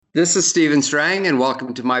This is Stephen Strang, and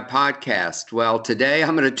welcome to my podcast. Well, today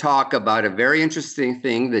I'm going to talk about a very interesting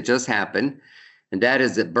thing that just happened, and that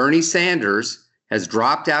is that Bernie Sanders has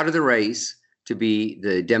dropped out of the race to be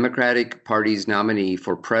the Democratic Party's nominee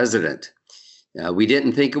for president. We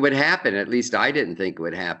didn't think it would happen. At least I didn't think it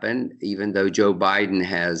would happen, even though Joe Biden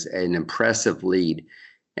has an impressive lead.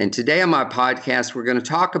 And today on my podcast, we're going to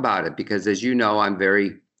talk about it because, as you know, I'm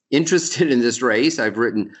very interested in this race. I've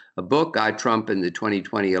written a book, God, Trump in the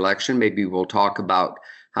 2020 election. Maybe we'll talk about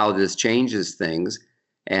how this changes things.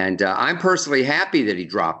 And I'm personally happy that he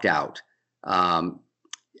dropped out.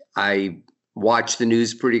 I watched the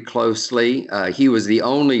news pretty closely. He was the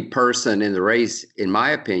only person in the race, in my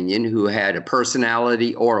opinion, who had a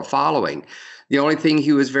personality or a following. The only thing,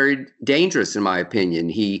 he was very dangerous, in my opinion.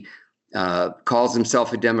 He calls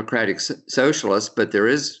himself a democratic socialist, but there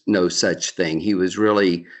is no such thing. He was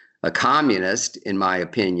really a communist, in my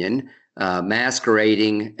opinion,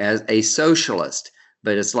 masquerading as a socialist.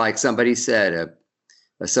 But it's like somebody said,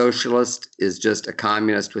 a socialist is just a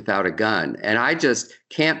communist without a gun. And I just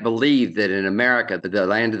can't believe that in America, the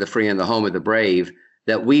land of the free and the home of the brave,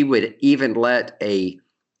 that we would even let a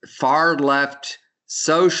far left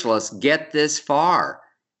socialist get this far.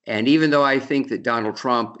 And even though I think that Donald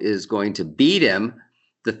Trump is going to beat him,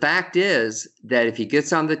 the fact is that if he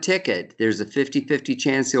gets on the ticket, there's a 50-50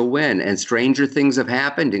 chance he'll win. And stranger things have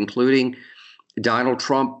happened, including Donald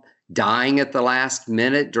Trump dying at the last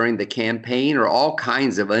minute during the campaign, or all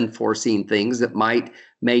kinds of unforeseen things that might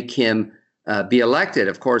make him be elected.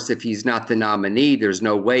 Of course, if he's not the nominee, there's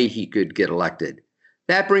no way he could get elected.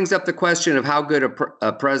 That brings up the question of how good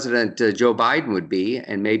a president Joe Biden would be,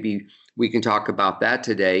 and maybe we can talk about that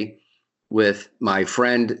today with my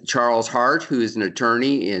friend Charles Hart, who is an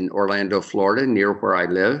attorney in Orlando, Florida, near where I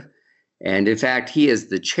live. And in fact, he is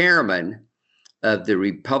the chairman of the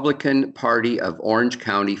Republican Party of Orange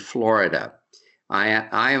County, Florida. I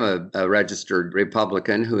am a registered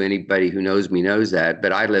Republican, who anybody who knows me knows that,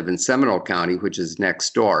 but I live in Seminole County, which is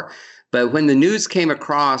next door. But when the news came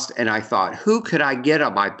across and I thought, who could I get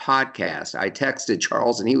on my podcast? I texted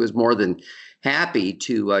Charles and he was more than happy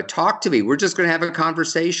to talk to me. We're just going to have a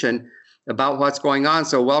conversation about what's going on.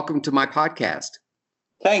 So welcome to my podcast.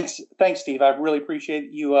 Thanks, Steve. I really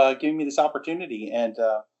appreciate you giving me this opportunity. And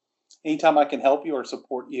anytime I can help you or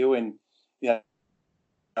support you, and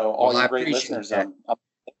all your great listeners. And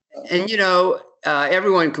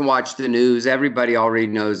everyone can watch the news. Everybody already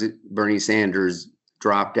knows that Bernie Sanders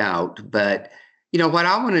dropped out. But what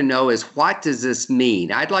I want to know is, what does this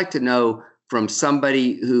mean? I'd like to know from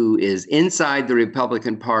somebody who is inside the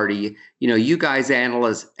Republican Party. You guys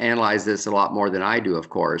analyze this a lot more than I do, of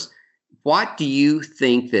course. What do you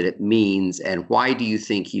think that it means, and why do you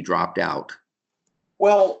think he dropped out?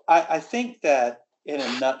 Well, I think that in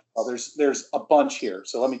a nutshell, there's a bunch here.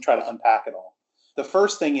 So let me try to unpack it all. The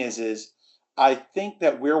first thing is I think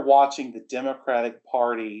that we're watching the Democratic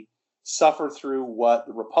Party suffer through what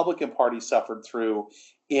the Republican Party suffered through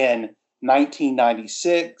in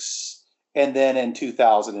 1996 and then in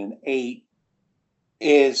 2008,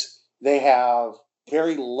 is they have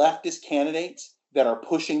very leftist candidates that are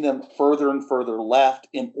pushing them further and further left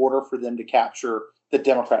in order for them to capture the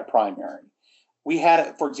Democrat primary. We had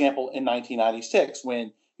it, for example, in 1996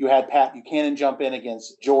 when you had Pat Buchanan jump in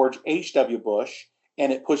against George H.W. Bush,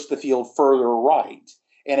 and it pushed the field further right.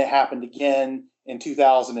 And it happened again in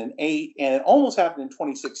 2008, and it almost happened in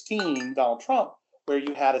 2016, Donald Trump, where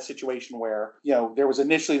you had a situation where, there was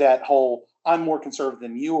initially that whole "I'm more conservative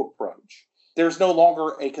than you" approach. There's no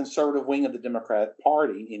longer a conservative wing of the Democrat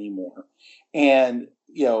Party anymore. And,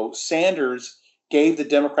 Sanders gave the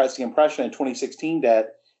Democrats the impression in 2016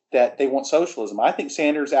 that they want socialism. I think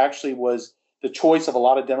Sanders actually was the choice of a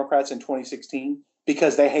lot of Democrats in 2016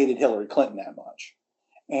 because they hated Hillary Clinton that much.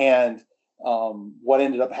 And what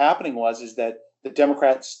ended up happening is that the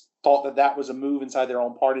Democrats thought that was a move inside their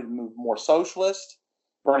own party to move more socialist.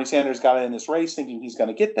 Bernie Sanders got in this race thinking he's going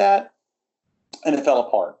to get that, and it fell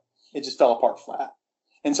apart. It just fell apart flat.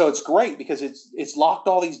 And so it's great because it's locked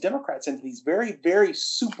all these Democrats into these very, very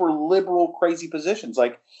super liberal, crazy positions.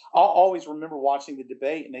 Like, I'll always remember watching the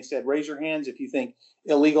debate, and they said, raise your hands if you think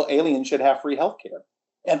illegal aliens should have free health care.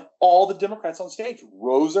 And all the Democrats on stage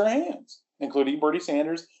rose their hands, including Bernie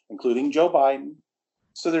Sanders, including Joe Biden.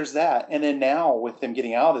 So there's that. And then now with him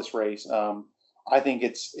getting out of this race, I think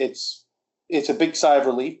it's a big sigh of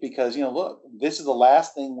relief because, look, this is the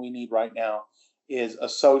last thing we need right now is a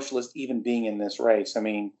socialist even being in this race. I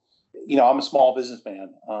mean, I'm a small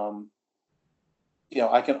businessman.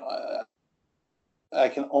 I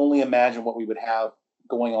can only imagine what we would have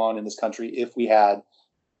going on in this country if we had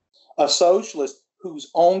a socialist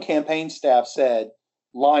whose own campaign staff said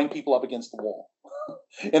line people up against the wall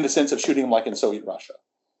in the sense of shooting them like in Soviet Russia.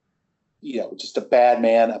 Just a bad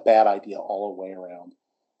man, a bad idea all the way around.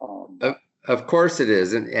 Of course it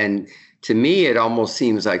is. And to me, it almost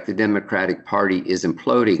seems like the Democratic Party is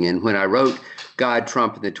imploding. And when I wrote God,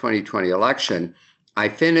 Trump in the 2020 election, I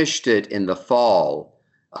finished it in the fall.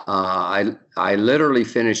 I literally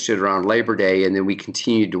finished it around Labor Day, and then we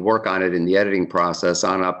continued to work on it in the editing process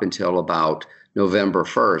on up until about November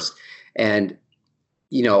 1st. And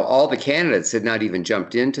all the candidates had not even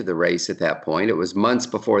jumped into the race at that point. It was months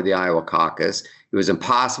before the Iowa caucus. It was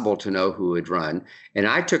impossible to know who would run. And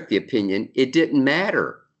I took the opinion it didn't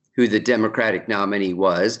matter who the Democratic nominee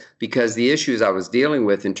was, because the issues I was dealing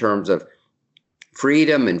with in terms of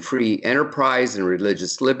freedom and free enterprise and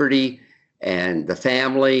religious liberty and the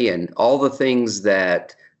family and all the things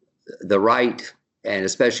that the right, and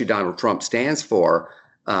especially Donald Trump, stands for,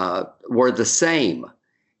 were the same.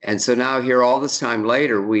 And so now here, all this time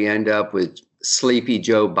later, we end up with sleepy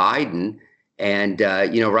Joe Biden. And,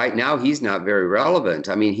 right now he's not very relevant.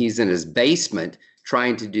 I mean, he's in his basement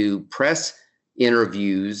trying to do press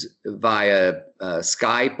interviews via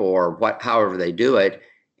Skype or however they do it.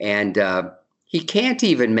 And he can't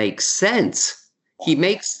even make sense. He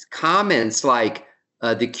makes comments like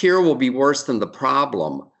the cure will be worse than the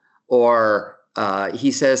problem. Or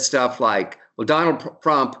he says stuff like, well, Donald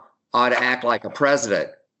Trump ought to act like a president.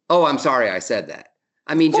 Oh, I'm sorry I said that.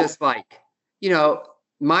 I mean, just like,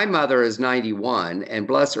 my mother is 91, and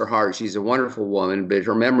bless her heart, she's a wonderful woman, but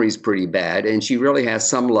her memory's pretty bad, and she really has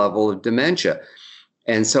some level of dementia.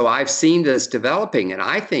 And so I've seen this developing, and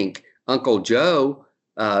I think Uncle Joe,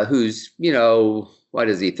 who's, what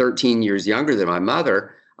is he, 13 years younger than my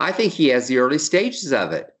mother, I think he has the early stages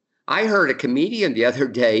of it. I heard a comedian the other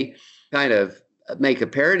day kind of make a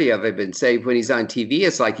parody of it and say when he's on TV,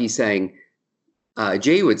 it's like he's saying,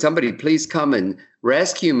 gee, would somebody please come and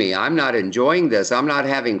rescue me? I'm not enjoying this. I'm not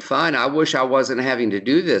having fun. I wish I wasn't having to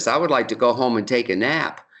do this. I would like to go home and take a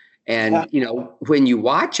nap. And, when you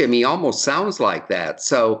watch him, he almost sounds like that.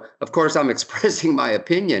 So, of course, I'm expressing my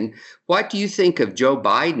opinion. What do you think of Joe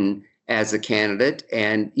Biden as a candidate?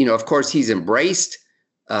 And, of course, he's embraced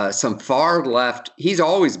some far left. He's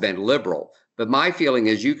always been liberal. But my feeling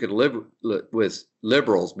is you could live with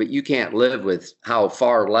liberals, but you can't live with how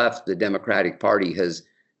far left the Democratic Party has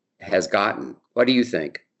gotten. What do you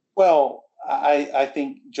think? Well, I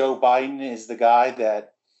think Joe Biden is the guy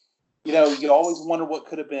that, you always wonder what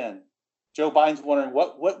could have been. Joe Biden's wondering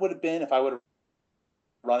what would have been if I would have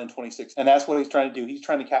run in 26. And that's what he's trying to do. He's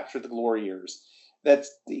trying to capture the glory years.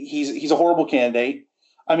 He's a horrible candidate.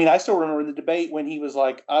 I mean, I still remember the debate when he was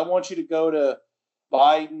like, I want you to go to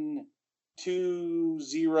Biden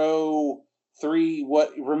 203,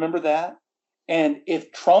 remember that? And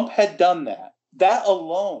if Trump had done that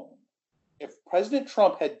alone, if President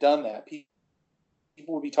Trump had done that, people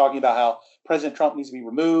would be talking about how President Trump needs to be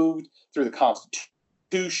removed through the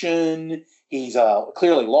Constitution. He's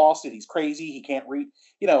clearly lost it. He's crazy. He can't read.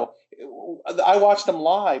 I watched him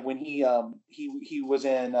live when he was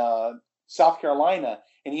in South Carolina,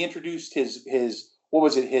 and he introduced his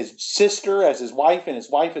sister as his wife and his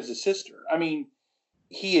wife as his sister. I mean,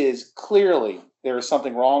 he is clearly, there is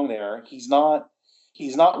something wrong there. He's not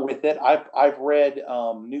with it. I've read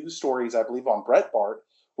news stories, I believe, on Breitbart,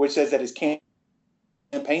 which says that his campaign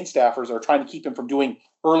staffers are trying to keep him from doing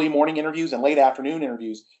early morning interviews and late afternoon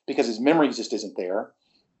interviews because his memory just isn't there.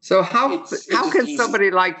 So how can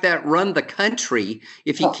somebody like that run the country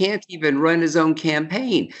if he can't even run his own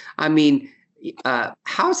campaign? I mean,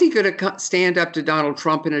 how's he going to stand up to Donald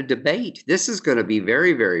Trump in a debate? This is going to be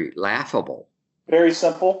very, very laughable. Very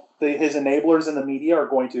simple. His enablers in the media are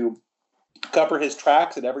going to cover his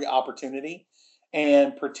tracks at every opportunity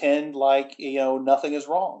and pretend like, nothing is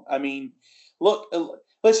wrong. I mean, look,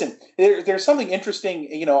 listen, there's something interesting.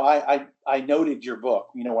 I noted your book,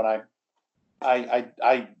 when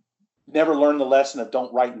I never learned the lesson of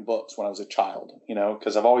don't write in books when I was a child,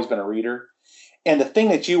 because I've always been a reader. And the thing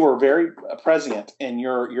that you were very prescient in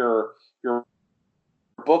your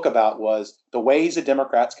book about was the ways that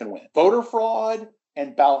Democrats can win. Voter fraud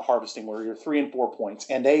and ballot harvesting were your 3 and 4 points.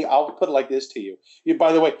 And I'll put it like this to you.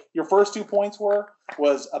 By the way, your first 2 points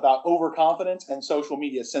was about overconfidence and social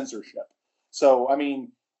media censorship. So, I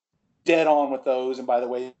mean, dead on with those. And by the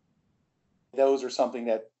way, those are something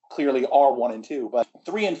that clearly are 1 and 2, but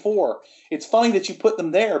 3 and 4, it's funny that you put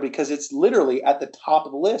them there because it's literally at the top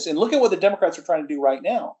of the list. And look at what the Democrats are trying to do right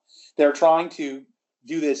now. They're trying to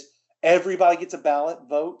do this. Everybody gets a ballot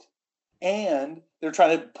vote, and they're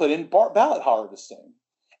trying to put in ballot harvesting.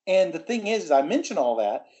 And the thing is I mention all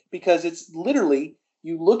that because it's literally,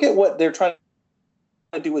 you look at what they're trying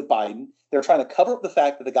to do with Biden. They're trying to cover up the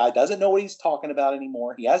fact that the guy doesn't know what he's talking about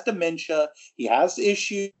anymore. He has dementia. He has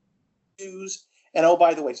issues. And oh,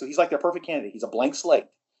 by the way, so he's like their perfect candidate. He's a blank slate.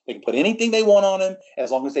 They can put anything they want on him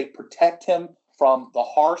as long as they protect him from the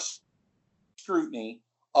harsh scrutiny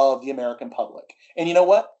of the American public. And you know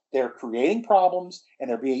what? They're creating problems, and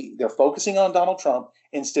they're focusing on Donald Trump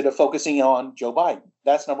instead of focusing on Joe Biden.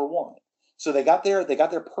 That's number one. So they got their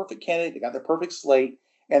perfect candidate, they got their perfect slate,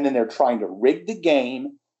 and then they're trying to rig the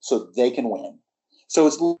game so they can win. So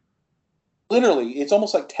it's literally, it's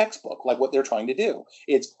almost like textbook, like what they're trying to do.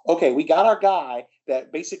 It's, okay, we got our guy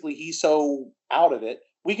that basically he's so out of it,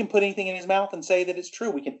 we can put anything in his mouth and say that it's true.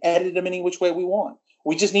 We can edit him any which way we want.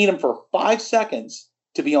 We just need him for 5 seconds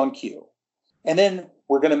to be on cue. And then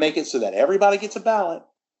we're going to make it so that everybody gets a ballot.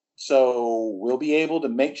 So we'll be able to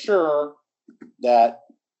make sure that,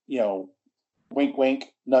 wink,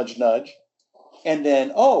 wink, nudge, nudge. And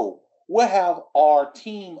then, we'll have our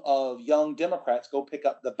team of young Democrats go pick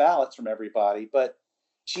up the ballots from everybody. But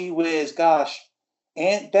gee whiz, gosh,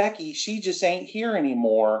 Aunt Becky, she just ain't here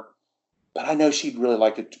anymore. But I know she'd really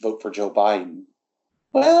like to vote for Joe Biden.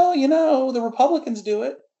 Well, the Republicans do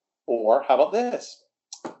it. Or how about this?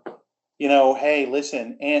 Hey,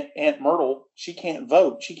 listen, Aunt Myrtle, she can't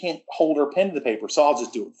vote. She can't hold her pen to the paper, so I'll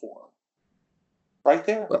just do it for her. Right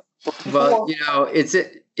there. Well,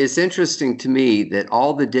 it's interesting to me that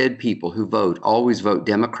all the dead people who vote always vote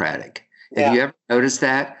Democratic. Yeah. Have you ever noticed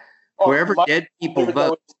that? Wherever dead people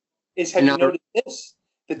vote, have you noticed this?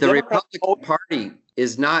 The Republican Party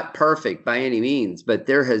is not perfect by any means, but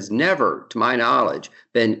there has never, to my knowledge,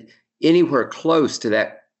 been anywhere close to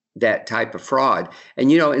that type of fraud.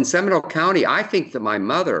 And, in Seminole County, I think that my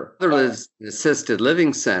mother lives in an assisted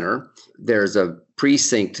living center. There's a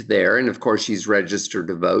precinct there. And of course, she's registered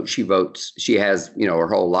to vote. She votes. She has, her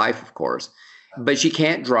whole life, of course, but she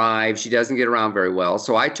can't drive. She doesn't get around very well.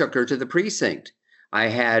 So I took her to the precinct. I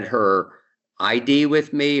had her ID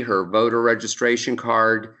with me, her voter registration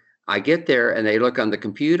card. I get there and they look on the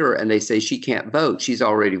computer and they say she can't vote. She's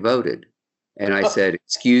already voted. And I said,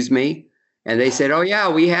 excuse me? And they said, oh, yeah,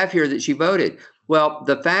 we have here that she voted. Well,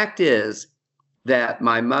 the fact is that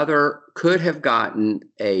my mother could have gotten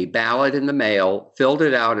a ballot in the mail, filled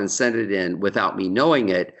it out and sent it in without me knowing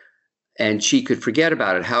it, and she could forget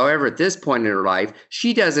about it. However, at this point in her life,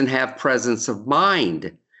 she doesn't have presence of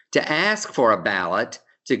mind to ask for a ballot,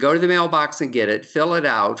 to go to the mailbox and get it, fill it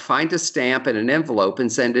out, find a stamp and an envelope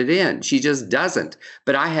and send it in. She just doesn't.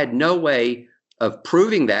 But I had no way of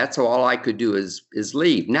proving that, so all I could do is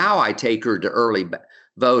leave. Now I take her to early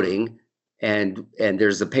voting, and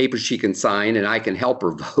there's a paper she can sign, and I can help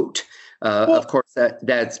her vote. Of course,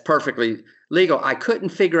 that's perfectly legal. I couldn't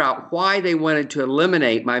figure out why they wanted to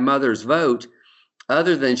eliminate my mother's vote,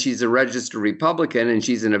 other than she's a registered Republican and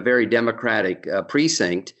she's in a very Democratic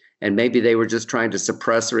precinct. And maybe they were just trying to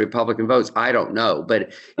suppress the Republican votes. I don't know.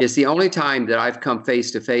 But it's the only time that I've come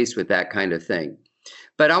face to face with that kind of thing.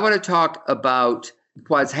 But I want to talk about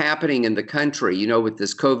what's happening in the country. With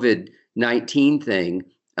this COVID-19 thing,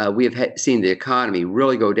 we have seen the economy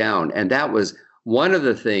really go down. And that was one of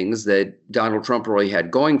the things that Donald Trump really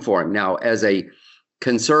had going for him. Now, as a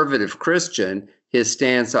conservative Christian, his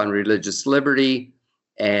stance on religious liberty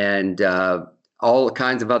and all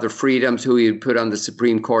kinds of other freedoms, who he'd put on the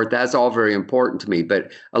Supreme Court, that's all very important to me.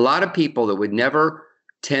 But a lot of people that would never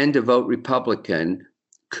tend to vote Republican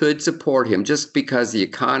could support him just because the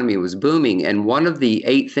economy was booming. And one of the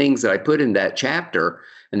 8 things that I put in that chapter,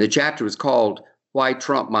 and the chapter was called Why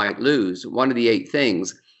Trump Might Lose, one of the 8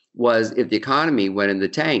 things was if the economy went in the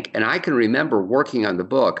tank. And I can remember working on the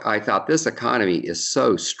book, I thought this economy is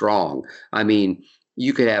so strong. I mean,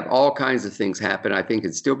 you could have all kinds of things happen. I think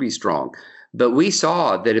it'd still be strong. But we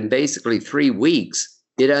saw that in basically 3 weeks,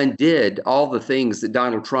 it undid all the things that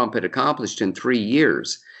Donald Trump had accomplished in 3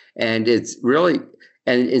 years. And it's really,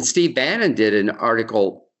 and Steve Bannon did an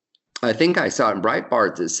article, I think I saw it in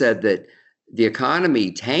Breitbart, that said that the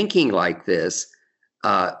economy tanking like this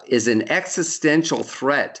is an existential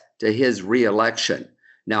threat to his reelection.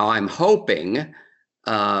 Now, I'm hoping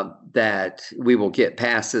that we will get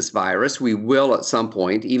past this virus. We will at some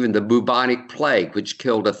point. Even the bubonic plague, which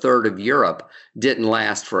killed a third of Europe, didn't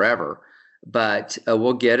last forever. But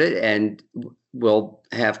we'll get it, and we'll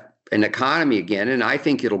have an economy again. And I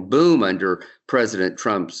think it'll boom under President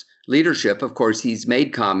Trump's leadership. Of course, he's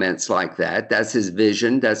made comments like that. That's his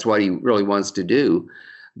vision. That's what he really wants to do.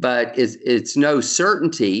 But it's no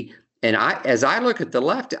certainty. And as I look at the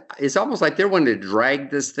left, it's almost like they're wanting to drag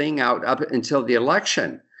this thing out up until the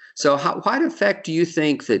election. So what effect do you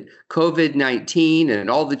think that COVID-19 and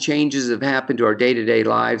all the changes that have happened to our day-to-day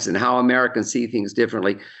lives and how Americans see things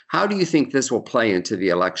differently, how do you think this will play into the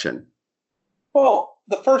election? Well,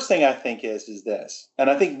 the first thing I think is this, and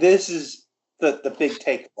I think this is the big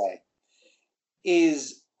takeaway,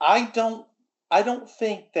 is I don't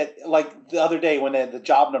think that, like the other day when the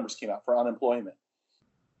job numbers came out for unemployment,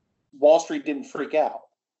 Wall Street didn't freak out.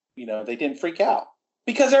 They didn't freak out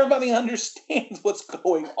because everybody understands what's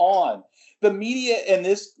going on. The media in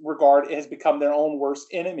this regard has become their own worst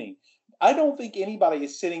enemy. I don't think anybody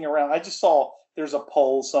is sitting around. I just saw there's a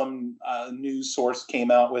poll some news source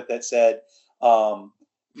came out with that said,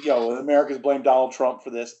 America's blamed Donald Trump for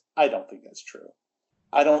this. I don't think that's true.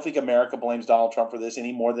 I don't think America blames Donald Trump for this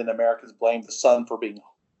any more than Americans blame the sun for being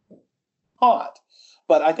hot.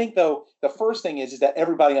 But I think, though, the first thing is that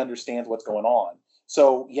everybody understands what's going on.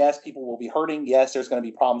 So, yes, people will be hurting. Yes, there's going to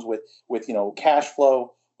be problems with cash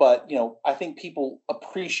flow. But, I think people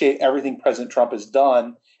appreciate everything President Trump has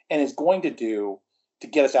done and is going to do to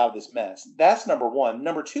get us out of this mess. That's number one.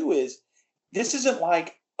 Number two is this isn't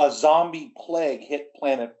like a zombie plague hit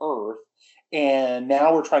planet Earth and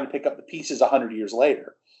now we're trying to pick up the pieces 100 years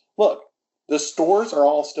later. Look, the stores are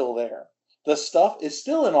all still there. The stuff is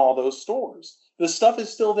still in all those stores. The stuff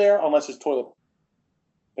is still there unless it's toilet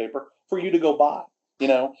paper for you to go buy.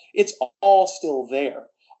 It's all still there.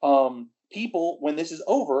 People, when this is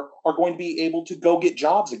over, are going to be able to go get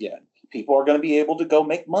jobs again. People are going to be able to go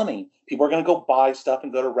make money. People are going to go buy stuff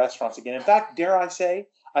and go to restaurants again. In fact, dare I say,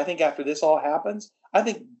 I think after this all happens, I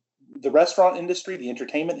think the restaurant industry, the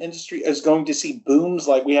entertainment industry is going to see booms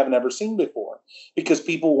like we haven't ever seen before because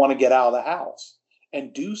people want to get out of the house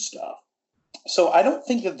and do stuff. So I don't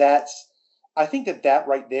think I think that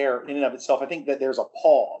right there in and of itself, I think that there's a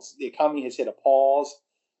pause. The economy has hit a pause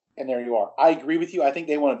and there you are. I agree with you. I think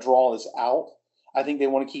they want to draw this out. I think they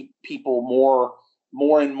want to keep people more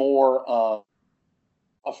and more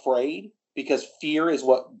afraid because fear is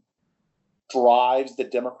what drives the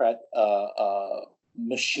Democrat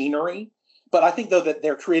machinery. But I think, though, that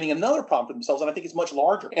they're creating another problem for themselves, and I think it's much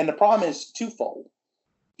larger. And the problem is twofold.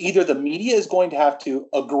 Either the media is going to have to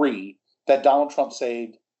agree that Donald Trump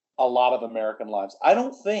saved a lot of American lives. I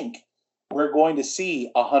don't think we're going to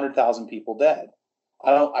see 100,000 people dead.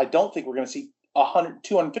 I don't think we're going to see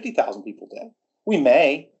 250,000 people dead. We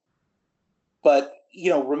may. But,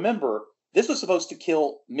 remember, this was supposed to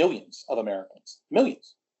kill millions of Americans.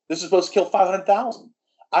 Millions. This was supposed to kill 500,000.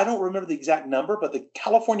 I don't remember the exact number, but the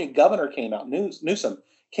California governor came out, Newsom,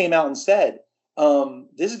 came out and said,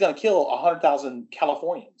 this is going to kill 100,000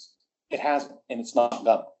 Californians. It hasn't, and it's not going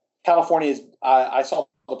to. California is, I saw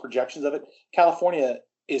the projections of it. California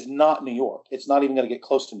is not New York. It's not even going to get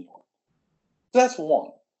close to New York. So that's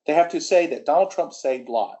one. They have to say that Donald Trump saved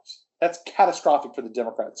lives. That's catastrophic for the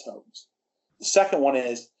Democrats' hopes. The second one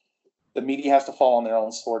is the media has to fall on their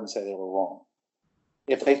own sword and say they were wrong.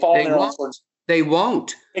 If they fall on their own sword, they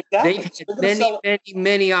won't. Exactly. They've had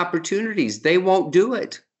many opportunities. They won't do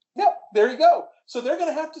it. Yep, there you go. So they're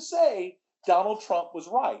going to have to say Donald Trump was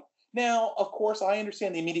right. Now, of course, I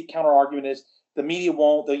understand the immediate counter argument is the media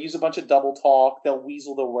won't. They'll use a bunch of double talk. They'll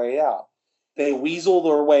weasel their way out. They weasel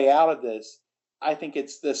their way out of this. I think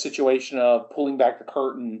it's the situation of pulling back the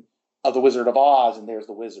curtain of the Wizard of Oz, and there's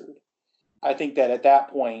the wizard. I think that at that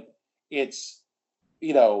point, it's,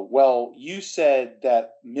 you said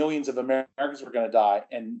that millions of Americans were going to die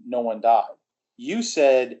and no one died. You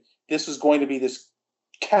said this was going to be this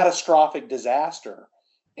catastrophic disaster.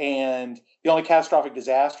 And the only catastrophic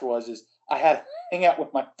disaster is I had to hang out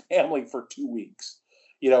with my family for 2 weeks,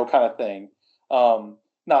 kind of thing.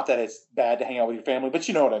 Not that it's bad to hang out with your family, but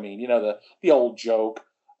you know what I mean. The old joke,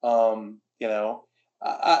 I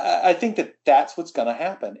think that that's what's going to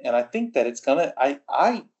happen. And I think that it's going to,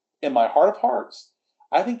 I, in my heart of hearts,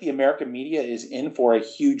 I think the American media is in for a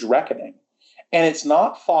huge reckoning. And it's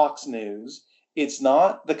not Fox News. It's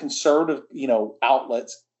not the conservative,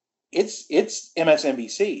 outlets. It's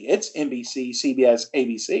MSNBC. It's NBC, CBS,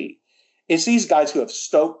 ABC. It's these guys who have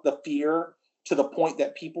stoked the fear to the point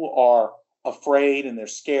that people are afraid and they're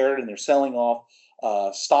scared and they're selling off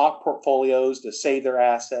stock portfolios to save their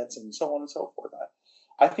assets and so on and so forth.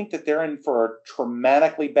 I think that they're in for a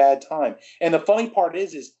dramatically bad time. And the funny part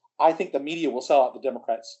is I think the media will sell out the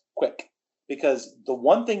Democrats quick, because the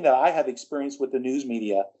one thing that I have experienced with the news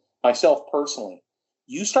media, myself personally,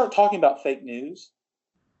 you start talking about fake news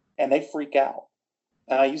and they freak out.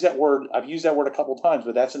 And I've used that word a couple of times,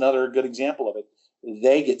 but that's another good example of it.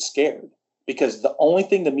 They get scared because the only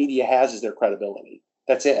thing the media has is their credibility.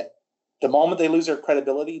 That's it. The moment they lose their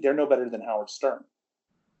credibility, they're no better than Howard Stern.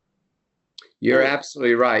 You're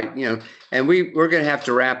absolutely right. And we're going to have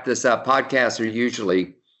to wrap this up. Podcasts are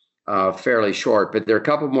usually fairly short, but there are a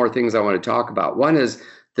couple more things I want to talk about. One is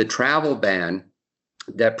the travel ban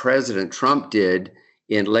that President Trump did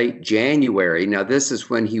in late January. Now, this is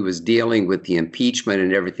when he was dealing with the impeachment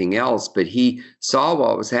and everything else, but he saw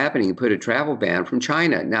what was happening and put a travel ban from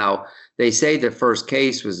China. Now, they say the first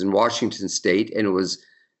case was in Washington State, and it was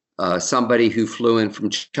somebody who flew in from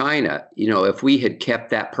China. If we had kept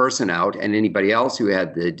that person out and anybody else who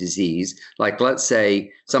had the disease, like let's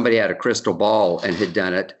say somebody had a crystal ball and had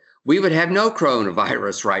done it, we would have no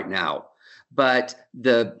coronavirus right now. But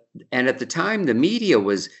at the time, the media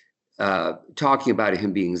was talking about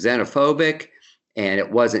him being xenophobic, and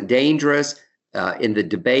it wasn't dangerous. In the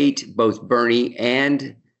debate, both Bernie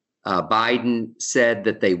and Biden said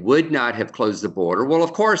that they would not have closed the border. Well,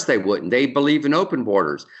 of course they wouldn't. They believe in open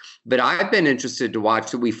borders. But I've been interested to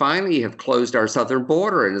watch that we finally have closed our southern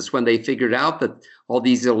border. And it's when they figured out that all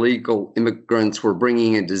these illegal immigrants were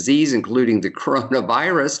bringing in disease, including the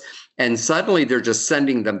coronavirus. And suddenly they're just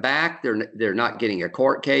sending them back. They're not getting a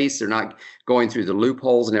court case. They're not going through the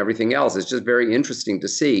loopholes and everything else. It's just very interesting to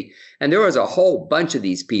see. And there was a whole bunch of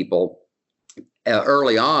these people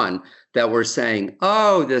early on that were saying,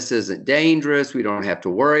 oh, this isn't dangerous. We don't have to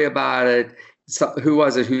worry about it. So who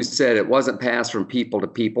was it who said it wasn't passed from people to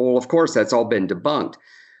people? Well, of course, that's all been debunked.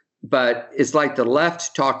 But it's like the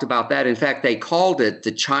left talked about that. In fact, they called it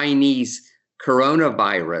the Chinese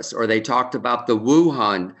coronavirus, or they talked about the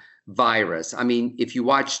Wuhan virus. I mean, if you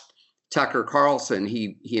watch Tucker Carlson,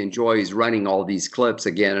 he enjoys running all these clips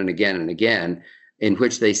again and again and again in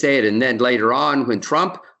which they say it. And then later on, when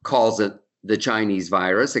Trump calls it the Chinese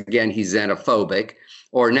virus, again, he's xenophobic.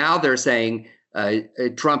 Or now they're saying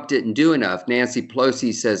Trump didn't do enough. Nancy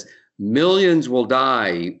Pelosi says millions will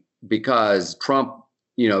die because Trump,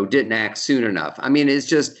 didn't act soon enough. I mean, it's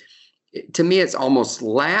just, to me, it's almost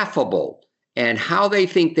laughable. And how they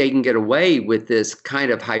think they can get away with this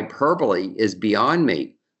kind of hyperbole is beyond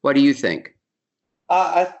me. What do you think?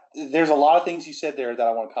 There's a lot of things you said there that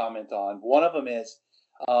I want to comment on. One of them is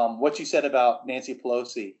what you said about Nancy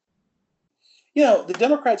Pelosi. The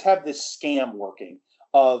Democrats have this scam working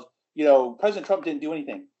of, President Trump didn't do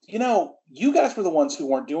anything. You guys were the ones who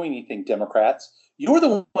weren't doing anything, Democrats. You were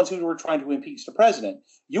the ones who were trying to impeach the president.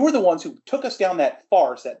 You were the ones who took us down that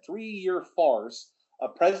farce, that 3-year farce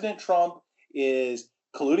of President Trump is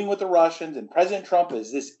colluding with the Russians and President Trump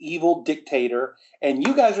is this evil dictator. And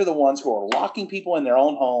you guys are the ones who are locking people in their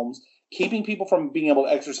own homes, keeping people from being able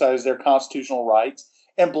to exercise their constitutional rights,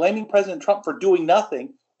 and blaming President Trump for doing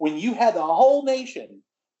nothing when you had the whole nation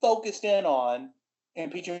focused in on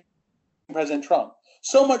impeaching President Trump.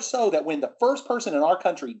 So much so that when the first person in our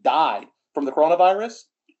country died from the coronavirus,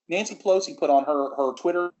 Nancy Pelosi put on her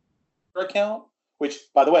Twitter account, which,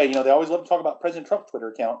 by the way, they always love to talk about President Trump's Twitter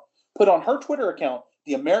account, put on her Twitter account,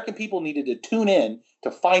 the American people needed to tune in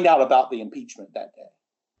to find out about the impeachment that day.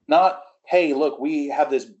 Not, hey, look, we have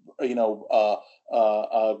this,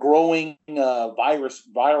 growing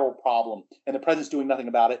viral problem, and the president's doing nothing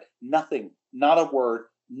about it. Nothing, not a word,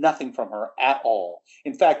 nothing from her at all.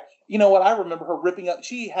 In fact, you know what? I remember her ripping up.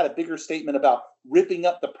 She had a bigger statement about ripping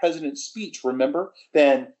up the president's speech, remember,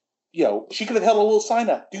 than, she could have held a little sign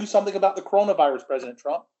up, do something about the coronavirus, President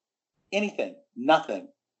Trump. Anything, nothing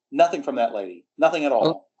from that lady, nothing at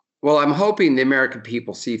all. Well, I'm hoping the American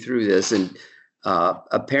people see through this, and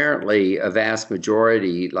apparently a vast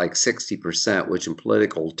majority, like 60%, which in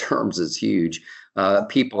political terms is huge,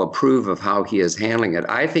 people approve of how he is handling it.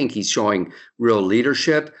 I think he's showing real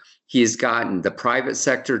leadership. He's gotten the private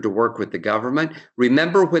sector to work with the government.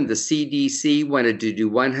 Remember when the CDC wanted to do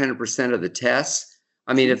 100% of the tests?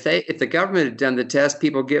 I mean, if the government had done the test,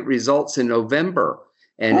 people get results in November.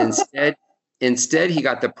 And instead he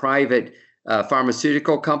got the private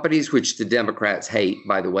pharmaceutical companies, which the Democrats hate,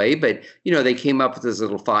 by the way. But, they came up with this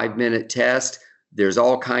little 5-minute test. There's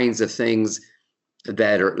all kinds of things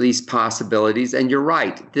that are at least possibilities. And you're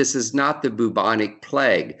right, this is not the bubonic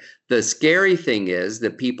plague. The scary thing is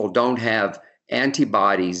that people don't have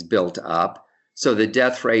antibodies built up. So the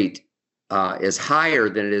death rate is higher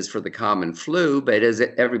than it is for the common flu. But as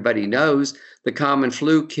everybody knows, the common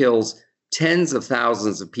flu kills tens of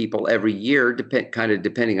thousands of people every year,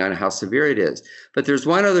 depending on how severe it is. But there's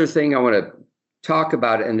one other thing I want to talk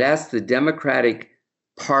about, and that's the Democratic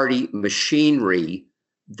Party machinery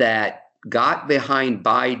that got behind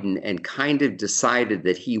Biden and kind of decided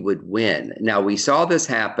that he would win. Now, we saw this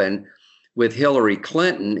happen with Hillary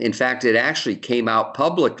Clinton. In fact, it actually came out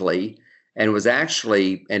publicly and was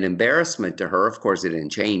actually an embarrassment to her. Of course, it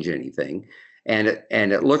didn't change anything. And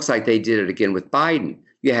it looks like they did it again with Biden.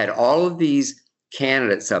 You had all of these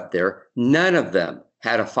candidates up there, none of them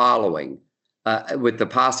had a following, with the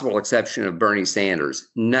possible exception of Bernie Sanders.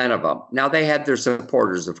 None of them. Now, they had their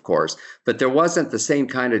supporters, of course, but there wasn't the same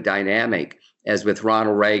kind of dynamic as with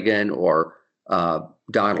Ronald Reagan or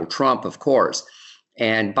Donald Trump, of course.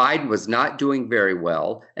 And Biden was not doing very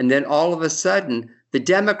well. And then all of a sudden, the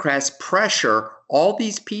Democrats pressure all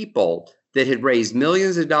these people that had raised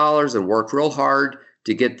millions of dollars and worked real hard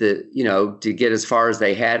to get to get as far as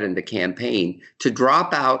they had in the campaign to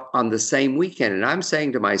drop out on the same weekend. And I'm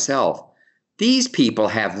saying to myself, these people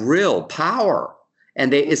have real power.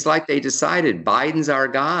 And it's like they decided Biden's our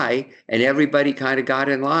guy, and everybody kind of got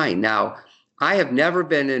in line. Now, I have never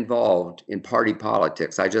been involved in party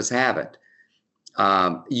politics. I just haven't.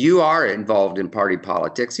 You are involved in party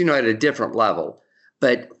politics, at a different level.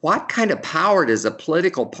 But what kind of power does a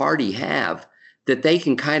political party have that they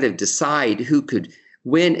can kind of decide who could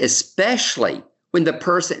win, especially when the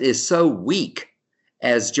person is so weak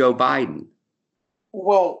as Joe Biden?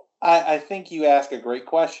 Well, I think you ask a great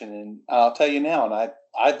question, and I'll tell you now, and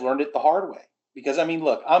I've learned it the hard way. Because, I mean,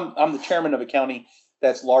 look, I'm the chairman of a county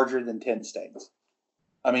that's larger than 10 states.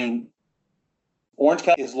 I mean, Orange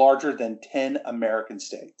County is larger than 10 American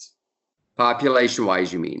states.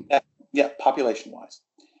 Population-wise, you mean? Yeah, population-wise.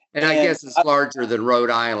 And I guess it's larger than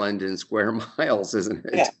Rhode Island in square miles, isn't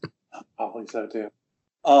it? Yeah, probably so too.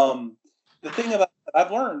 The thing about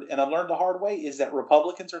I've learned the hard way, is that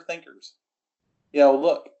Republicans are thinkers.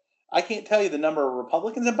 Look, I can't tell you the number of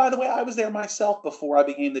Republicans, and by the way, I was there myself before I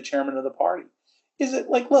became the chairman of the party. Is it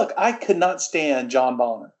like, look, I could not stand John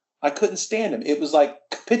Bonner. I couldn't stand him. It was like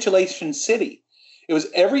capitulation city. It was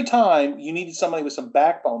every time you needed somebody with some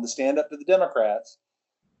backbone to stand up to the Democrats,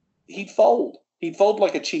 he'd fold. He'd fold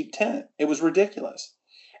like a cheap tent. It was ridiculous.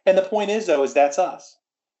 And the point is, though, is that's us.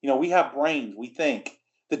 We have brains. We think.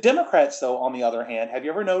 The Democrats, though, on the other hand, have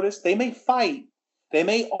you ever noticed? They may fight. They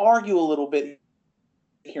may argue a little bit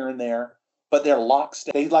here and there, but they're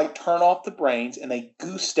lockstep. They turn off the brains and they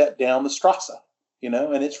goose step down the Strasse,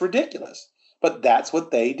 and it's ridiculous. But that's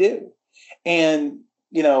what they do. And,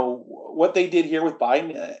 what they did here with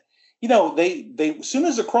Biden, they as soon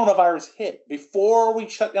as the coronavirus hit, before we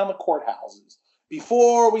shut down the courthouses,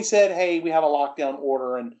 before we said, hey, we have a lockdown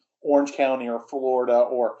order in Orange County or Florida,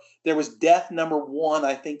 or there was death number 1,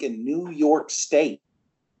 I think, in New York State,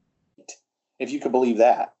 if you could believe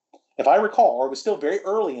that. If I recall, or it was still very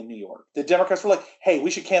early in New York, the Democrats were like, hey,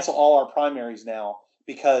 we should cancel all our primaries now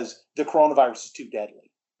because the coronavirus is too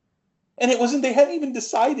deadly. And they hadn't even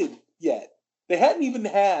decided yet. They hadn't even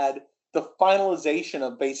had the finalization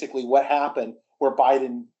of basically what happened where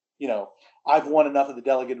Biden, I've won enough of the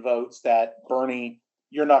delegate votes that Bernie,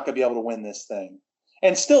 you're not going to be able to win this thing.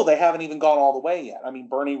 And still, they haven't even gone all the way yet. I mean,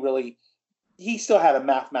 Bernie he still had a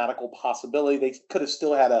mathematical possibility. They could have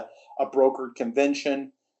still had a brokered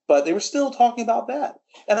convention. But they were still talking about that.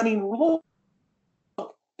 And I mean, look,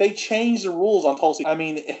 they changed the rules on Tulsi. I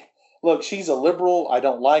mean, look, she's a liberal. I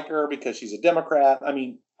don't like her because she's a Democrat. I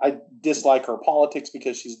mean, I dislike her politics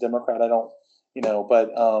because she's a Democrat. I don't, but,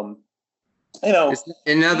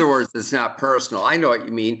 in other words, it's not personal. I know what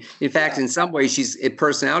you mean. In fact, in some ways,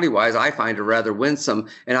 personality-wise, I find her rather winsome.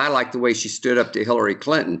 And I like the way she stood up to Hillary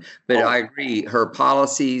Clinton. But I agree, her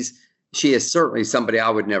policies, she is certainly somebody I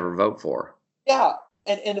would never vote for. Yeah.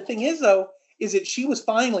 And the thing is, though, is that she was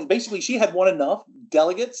basically she had won enough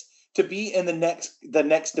delegates to be in the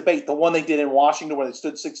next debate, the one they did in Washington where they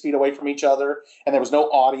stood 6 feet away from each other and there was no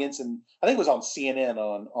audience. And I think it was on CNN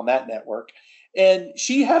on that network. And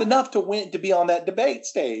she had enough to win to be on that debate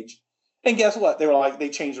stage. And guess what? They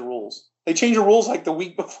changed the rules. They changed the rules like the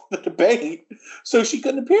week before the debate, so she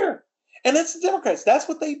couldn't appear. And that's the Democrats. That's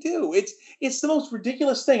what they do. It's the most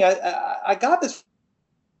ridiculous thing. I got this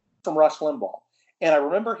from Rush Limbaugh. And I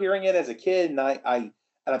remember hearing it as a kid, and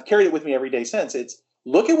I've carried it with me every day since. It's,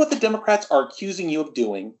 look at what the Democrats are accusing you of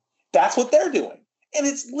doing. That's what they're doing. And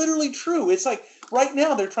it's literally true. It's like right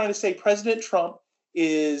now they're trying to say President Trump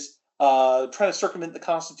is trying to circumvent the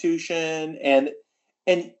Constitution. And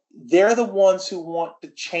they're the ones who want to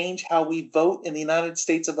change how we vote in the United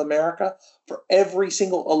States of America for every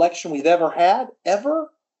single election we've ever had,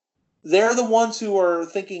 ever. They're the ones who are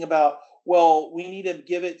thinking about, well, we need to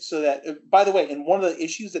give it so that, by the way, and one of the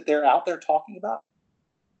issues that they're out there talking about,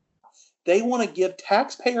 they want to give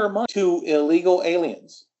taxpayer money to illegal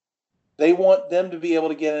aliens. They want them to be able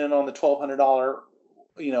to get in on the $1,200,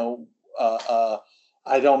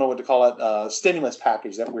 I don't know what to call it, stimulus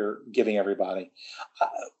package that we're giving everybody.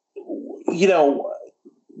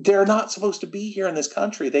 They're not supposed to be here in this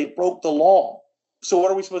country. They broke the law. So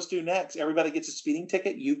what are we supposed to do next? Everybody gets a speeding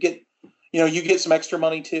ticket. You get some extra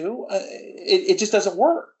money too. It just doesn't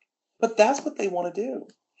work. But that's what they want to do.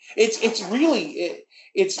 It's really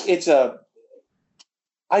it's a.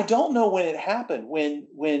 I don't know when it happened,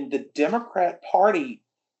 when the Democrat Party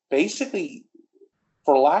basically,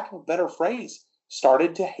 for lack of a better phrase,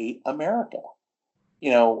 started to hate America.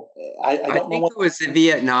 You know, I don't know think it was the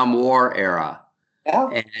Vietnam War era.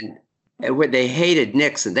 Yeah. And when they hated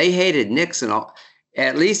Nixon. They hated Nixon,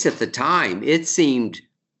 at least at the time. It seemed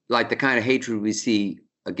like the kind of hatred we see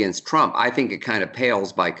against Trump. I think it kind of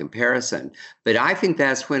pales by comparison. But I think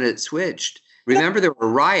that's when it switched. Remember, there were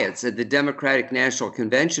riots at the Democratic National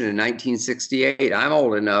Convention in 1968. I'm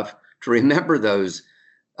old enough to remember those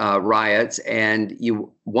riots. And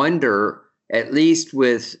you wonder, at least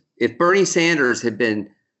if Bernie Sanders had been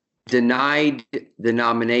denied the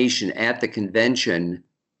nomination at the convention,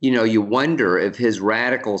 you wonder if his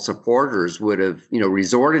radical supporters would have,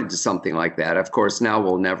 resorted to something like that. Of course, now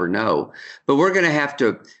we'll never know. But we're going to have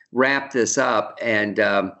to wrap this up. And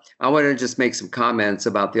I want to just make some comments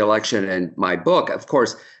about the election and my book. Of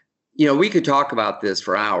course, we could talk about this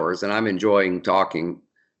for hours, and I'm enjoying talking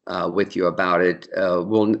with you about it.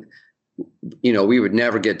 We would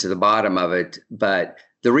never get to the bottom of it. But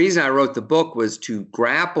the reason I wrote the book was to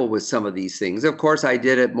grapple with some of these things. Of course, I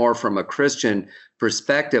did it more from a Christian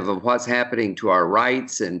perspective of what's happening to our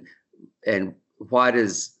rights and what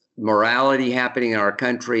is morality happening in our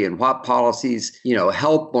country and what policies,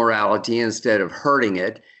 help morality instead of hurting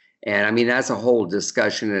it. And I mean, that's a whole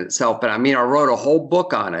discussion in itself. But I mean, I wrote a whole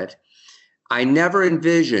book on it. I never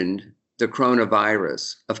envisioned the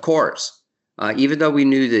coronavirus, of course. Even though we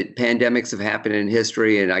knew that pandemics have happened in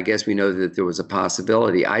history, and I guess we know that there was a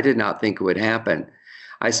possibility, I did not think it would happen.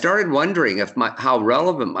 I started wondering how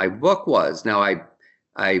relevant my book was. Now, I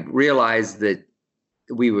realized that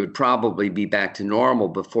we would probably be back to normal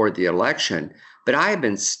before the election, but I have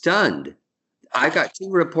been stunned. I got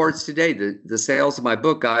 2 reports today. The sales of my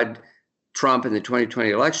book, God, Trump, and the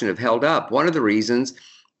 2020 election, have held up. One of the reasons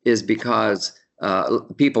is because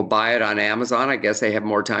people buy it on Amazon. I guess they have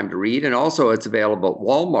more time to read. And also it's available at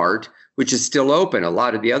Walmart, which is still open. A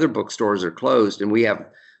lot of the other bookstores are closed, and we have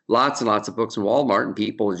lots and lots of books in Walmart, and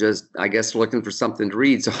people are just, I guess, looking for something to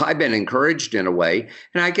read. So I've been encouraged in a way.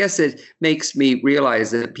 And I guess it makes me realize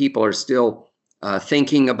that people are still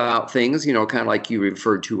thinking about things, kind of like you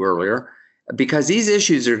referred to earlier, because these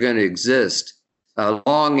issues are going to exist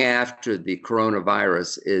long after the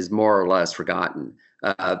coronavirus is more or less forgotten.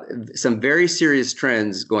 Some very serious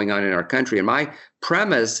trends going on in our country. And my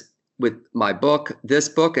premise with my book, this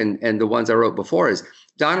book, and the ones I wrote before is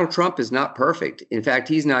Donald Trump is not perfect. In fact,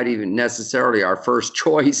 he's not even necessarily our first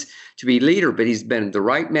choice to be leader, but he's been the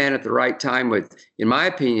right man at the right time with, in my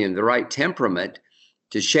opinion, the right temperament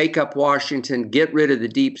to shake up Washington, get rid of the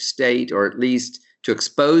deep state, or at least to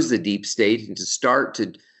expose the deep state and to start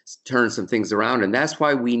to turn some things around. And that's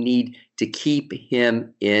why we need to keep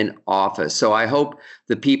him in office. So I hope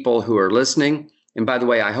the people who are listening, and by the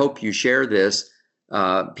way, I hope you share this.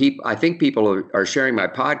 I think people are sharing my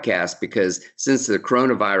podcast because since the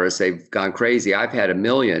coronavirus, they've gone crazy. I've had 1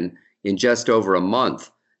 million in just over a month,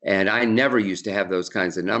 and I never used to have those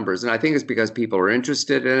kinds of numbers. And I think it's because people are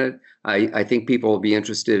interested in it. I think people will be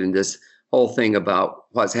interested in this whole thing about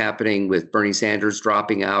what's happening with Bernie Sanders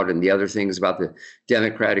dropping out and the other things about the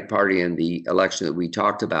Democratic Party and the election that we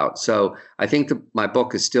talked about. So I think my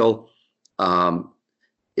book is still,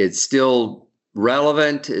 it's still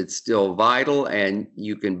relevant, it's still vital, and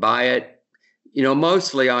you can buy it,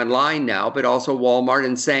 mostly online now, but also Walmart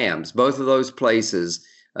and Sam's. Both of those places,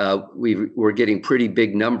 we're getting pretty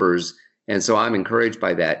big numbers, and so I'm encouraged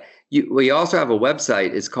by that. We also have a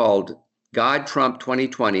website. It's called God Trump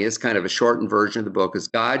 2020. It's kind of a shortened version of the book. It's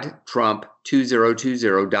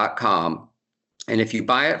godtrump2020.com. And if you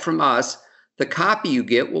buy it from us, the copy you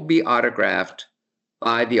get will be autographed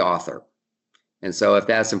by the author. And so if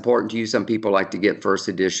that's important to you, some people like to get first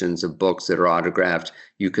editions of books that are autographed.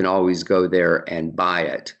 You can always go there and buy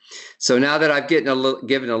it. So now that I've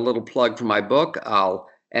given a little plug for my book, I'll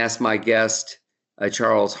ask my guest,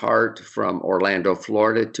 Charles Hart from Orlando,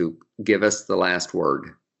 Florida, to give us the last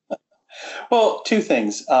word. Well, 2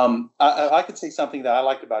 things. I could say something that I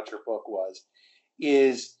liked about your book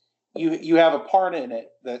is you have a part in it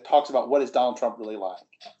that talks about what is Donald Trump really like,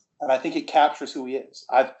 and I think it captures who he is.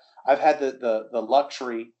 I've had the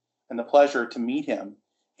luxury and the pleasure to meet him,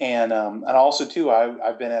 and also too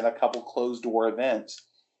I've been at a couple closed door events,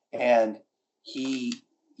 and you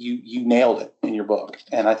nailed it in your book,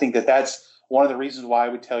 and I think that's one of the reasons why I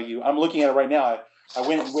would tell you. I'm looking at it right now. I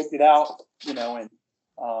went and whipped it out, and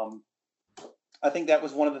I think that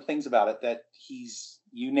was one of the things about it that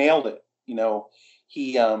you nailed it. He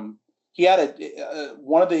had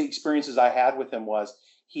one of the experiences I had with him was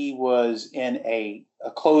he was in a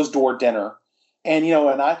closed door dinner, and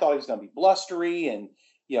and I thought he was going to be blustery and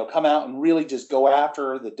come out and really just go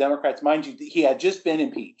after the Democrats. Mind you, he had just been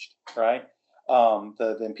impeached, right?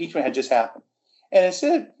 The impeachment had just happened, and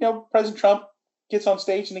instead, President Trump gets on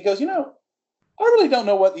stage and he goes, I really don't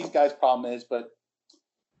know what these guys' problem is, but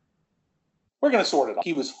we're going to sort it out.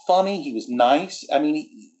 He was funny. He was nice. I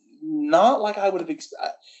mean, not like I would have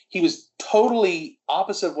expected. He was totally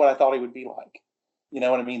opposite of what I thought he would be like. You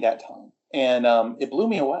know what I mean? That time. And it blew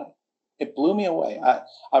me away. It blew me away.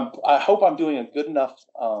 I hope I'm doing a good enough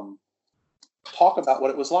talk about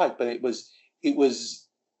what it was like, but it was,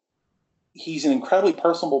 he's an incredibly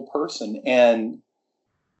personable person and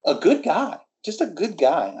a good guy, just a good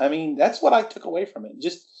guy. I mean, that's what I took away from it.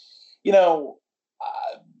 Just,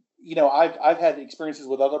 I've had experiences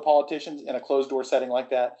with other politicians in a closed door setting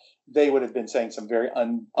like that. They would have been saying some very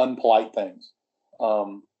unpolite things.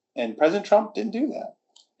 And President Trump didn't do that.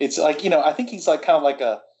 It's like, I think he's like kind of like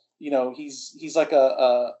a, he's like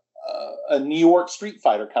a New York street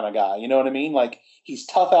fighter kind of guy. You know what I mean? Like he's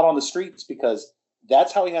tough out on the streets because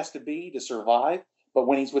that's how he has to be to survive. But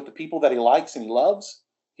when he's with the people that he likes and he loves,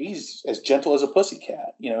 he's as gentle as a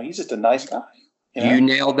pussycat. He's just a nice guy. You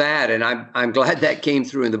nailed that. And I'm glad that came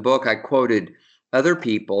through in the book. I quoted other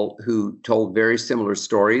people who told very similar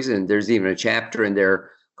stories. And there's even a chapter in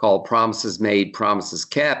there called Promises Made, Promises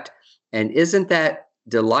Kept. And isn't that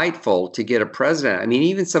delightful to get a president? I mean,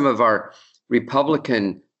 even some of our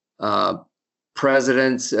Republican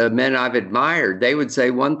presidents, men I've admired, they would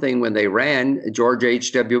say one thing when they ran. George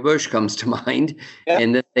H.W. Bush comes to mind,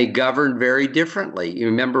 and that they governed very differently. You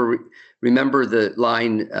remember the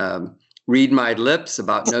line, read my lips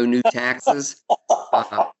about no new taxes.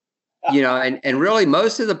 And really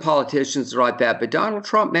most of the politicians are like that. But Donald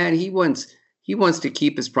Trump, man, he wants to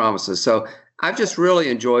keep his promises. So I've just really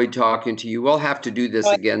enjoyed talking to you. We'll have to do this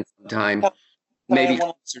again sometime, maybe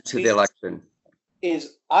closer to the election.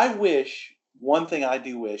 One thing I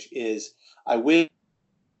do wish is I wish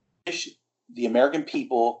the American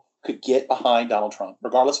people could get behind Donald Trump,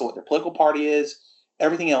 regardless of what their political party is,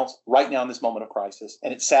 everything else right now in this moment of crisis.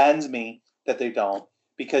 And it saddens me that they don't,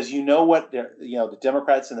 because what the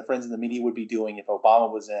Democrats and the friends in the media would be doing if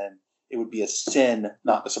Obama was in. It would be a sin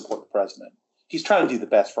not to support the president. He's trying to do the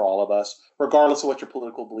best for all of us, regardless of what your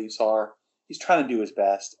political beliefs are. He's trying to do his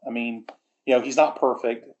best. I mean, he's not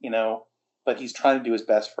perfect, but he's trying to do his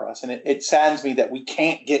best for us. And it saddens me that we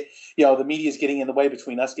can't get, the media is getting in the way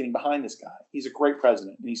between us getting behind this guy. He's a great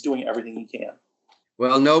president and he's doing everything he can.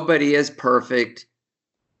 Well, nobody is perfect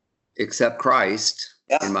except Christ,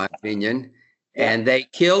 in my opinion. Yeah. And they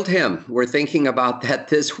killed him. We're thinking about that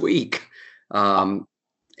this week. None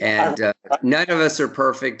of us are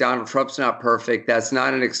perfect. Donald Trump's not perfect. That's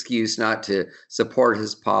not an excuse not to support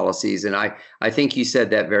his policies. And I think you said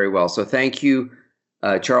that very well. So thank you,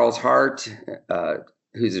 Charles Hart,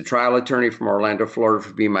 who's a trial attorney from Orlando, Florida,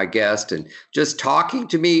 for being my guest and just talking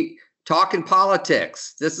to me, talking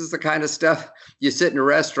politics. This is the kind of stuff you sit in a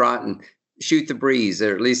restaurant and shoot the breeze,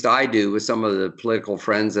 or at least I do with some of the political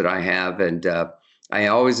friends that I have. And I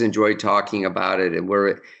always enjoy talking about it. And we're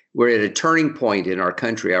at a turning point in our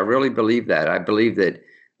country. I really believe that. I believe that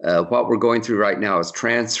what we're going through right now is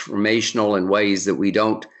transformational in ways that we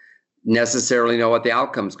don't necessarily know what the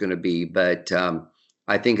outcome is going to be. But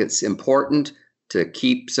I think it's important to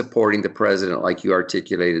keep supporting the president like you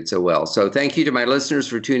articulated so well. So thank you to my listeners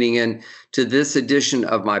for tuning in to this edition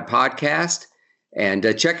of my podcast. And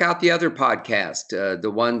check out the other podcast,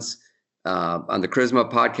 the ones on the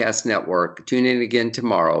Charisma Podcast Network. Tune in again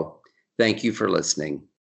tomorrow. Thank you for listening.